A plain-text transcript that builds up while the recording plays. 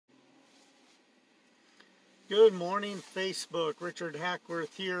Good morning, Facebook. Richard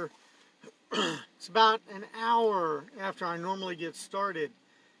Hackworth here. It's about an hour after I normally get started,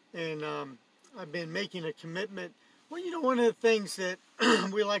 and I've been making a commitment. Well, one of the things that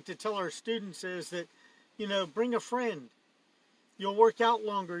we like to tell our students is that, bring a friend. You'll work out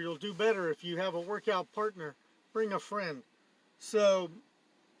longer. You'll do better if you have a workout partner. Bring a friend. So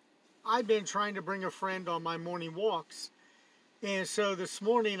I've been trying to bring a friend on my morning walks. And so this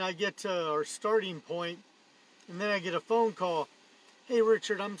morning I get to our starting point, and then I get a phone call. Hey,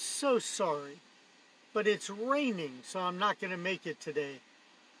 Richard, I'm so sorry, but it's raining, so I'm not going to make it today.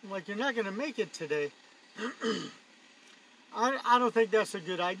 I'm like, you're not going to make it today? I don't think that's a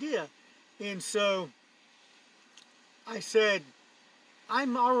good idea. And so I said,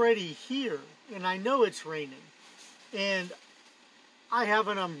 I'm already here, and I know it's raining, and I have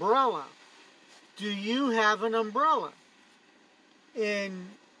an umbrella. Do you have an umbrella? And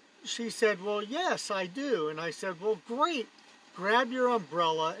she said, well, yes, I do. And I said, well, great. Grab your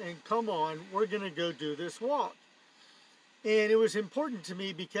umbrella and come on. We're going to go do this walk. And it was important to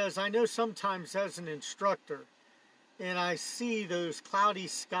me because I know sometimes as an instructor, and I see those cloudy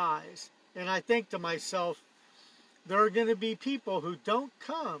skies, and I think to myself, there are going to be people who don't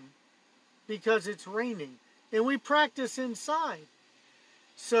come because it's raining. And we practice inside.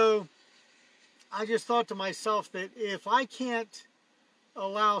 So I just thought to myself that if I can't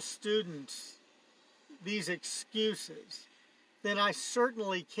allow students these excuses, then I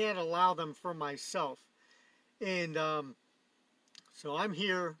certainly can't allow them for myself. And so I'm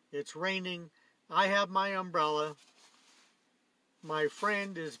here. It's raining. I have my umbrella. My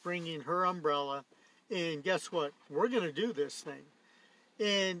friend is bringing her umbrella. And guess what? We're going to do this thing.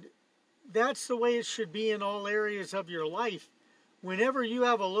 And that's the way it should be in all areas of your life. Whenever you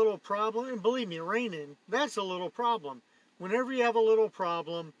have a little problem, and believe me, raining, that's a little problem. Whenever you have a little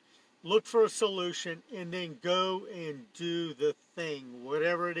problem, look for a solution and then go and do the thing,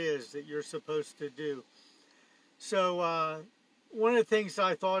 whatever it is that you're supposed to do. So one of the things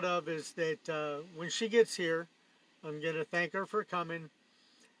I thought of is that when she gets here, I'm going to thank her for coming.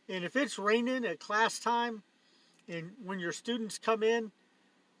 And if it's raining at class time, and when your students come in,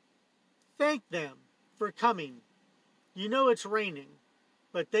 thank them for coming. You know it's raining,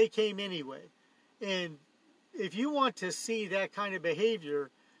 but they came anyway. And if you want to see that kind of behavior,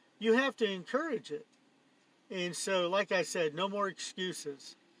 you have to encourage it. And so, like I said, no more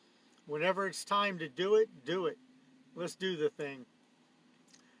excuses. Whenever it's time to do it, do it. Let's do the thing.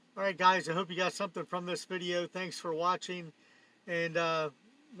 All right, guys, I hope you got something from this video. Thanks for watching. And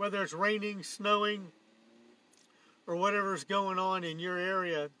whether it's raining, snowing, or whatever's going on in your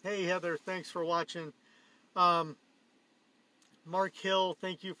area, hey, Heather, thanks for watching. Mark Hill,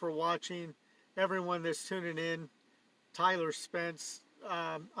 thank you for watching. Everyone that's tuning in, Tyler Spence,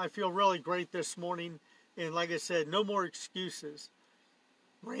 I feel really great this morning. And like I said, no more excuses.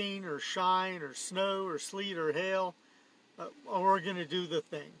 Rain or shine or snow or sleet or hail, we're going to do the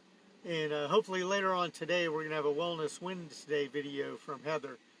thing. And hopefully later on today, we're going to have a Wellness Wednesday video from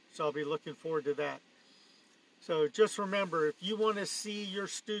Heather. So I'll be looking forward to that. So just remember, if you want to see your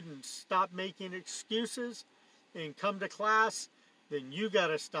students stop making excuses and come to class, then you got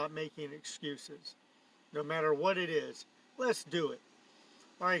to stop making excuses. No matter what it is. Let's do it.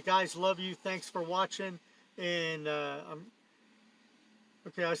 All right, guys, love you. Thanks for watching. And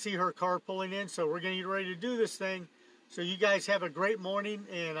okay, I see her car pulling in, so we're going to get ready to do this thing. So you guys have a great morning,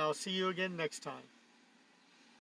 and I'll see you again next time.